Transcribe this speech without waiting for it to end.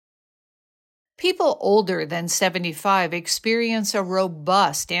People older than 75 experience a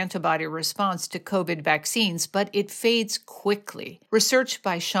robust antibody response to COVID vaccines, but it fades quickly. Research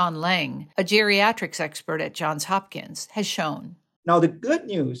by Sean Lang, a geriatrics expert at Johns Hopkins, has shown. Now, the good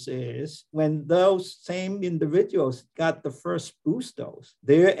news is when those same individuals got the first boost dose,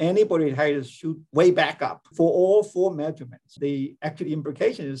 their antibody titers shoot way back up for all four measurements. The actual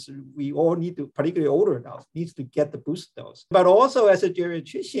implication is we all need to, particularly older adults, needs to get the boost dose. But also as a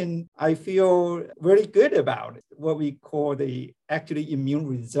geriatrician, I feel very good about it, what we call the actually immune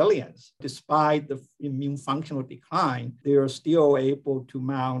resilience. Despite the immune functional decline, they are still able to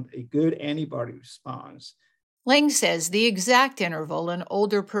mount a good antibody response. Lang says the exact interval an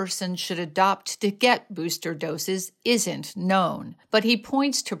older person should adopt to get booster doses isn't known, but he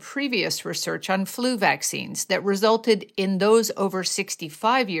points to previous research on flu vaccines that resulted in those over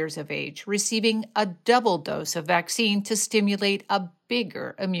 65 years of age receiving a double dose of vaccine to stimulate a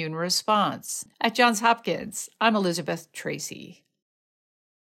bigger immune response. At Johns Hopkins, I'm Elizabeth Tracey.